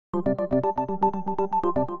A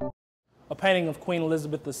painting of Queen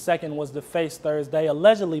Elizabeth II was defaced Thursday,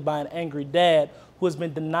 allegedly by an angry dad who has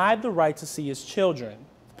been denied the right to see his children.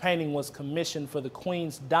 The painting was commissioned for the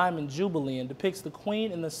Queen's Diamond Jubilee and depicts the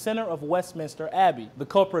Queen in the center of Westminster Abbey. The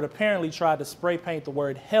culprit apparently tried to spray paint the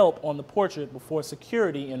word "help" on the portrait before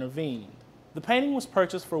security intervened. The painting was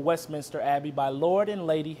purchased for Westminster Abbey by Lord and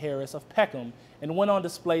Lady Harris of Peckham and went on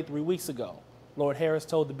display 3 weeks ago. Lord Harris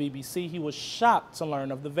told the BBC he was shocked to learn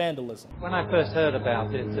of the vandalism. When I first heard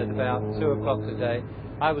about it at about 2 o'clock today,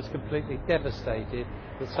 I was completely devastated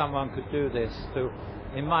that someone could do this to,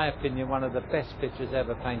 in my opinion, one of the best pictures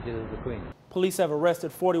ever painted of the Queen. Police have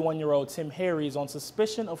arrested 41-year-old Tim Harries on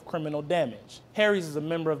suspicion of criminal damage. Harries is a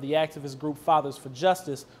member of the activist group Fathers for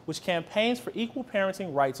Justice, which campaigns for equal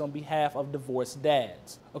parenting rights on behalf of divorced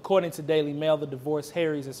dads. According to Daily Mail, the divorced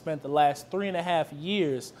Harries has spent the last 3.5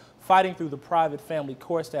 years fighting through the private family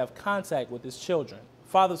courts to have contact with his children.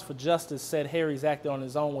 Fathers for Justice said Harries acted on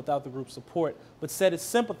his own without the group's support, but said it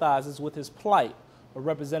sympathizes with his plight. A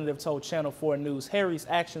representative told Channel 4 News Harries'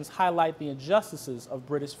 actions highlight the injustices of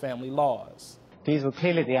British family laws. These were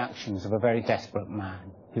clearly the actions of a very desperate man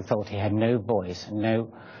who felt he had no voice and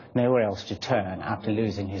nowhere else to turn after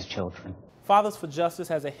losing his children. Fathers for Justice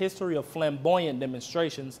has a history of flamboyant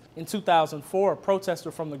demonstrations. In 2004, a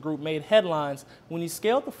protester from the group made headlines when he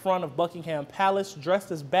scaled the front of Buckingham Palace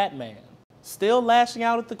dressed as Batman. Still lashing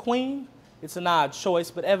out at the Queen? It's an odd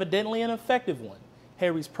choice, but evidently an effective one.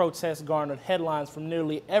 Harries' protest garnered headlines from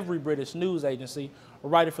nearly every British news agency. A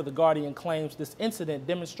writer for The Guardian claims this incident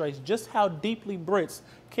demonstrates just how deeply Brits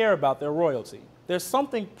care about their royalty. There's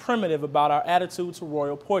something primitive about our attitude to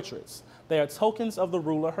royal portraits. They are tokens of the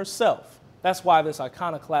ruler herself. That's why this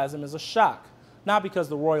iconoclasm is a shock. Not because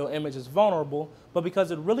the royal image is vulnerable, but because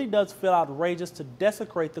it really does feel outrageous to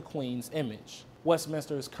desecrate the Queen's image.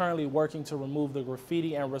 Westminster is currently working to remove the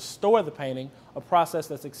graffiti and restore the painting, a process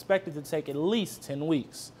that's expected to take at least 10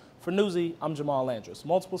 weeks. For Newsy, I'm Jamal Landris.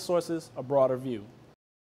 Multiple sources, a broader view.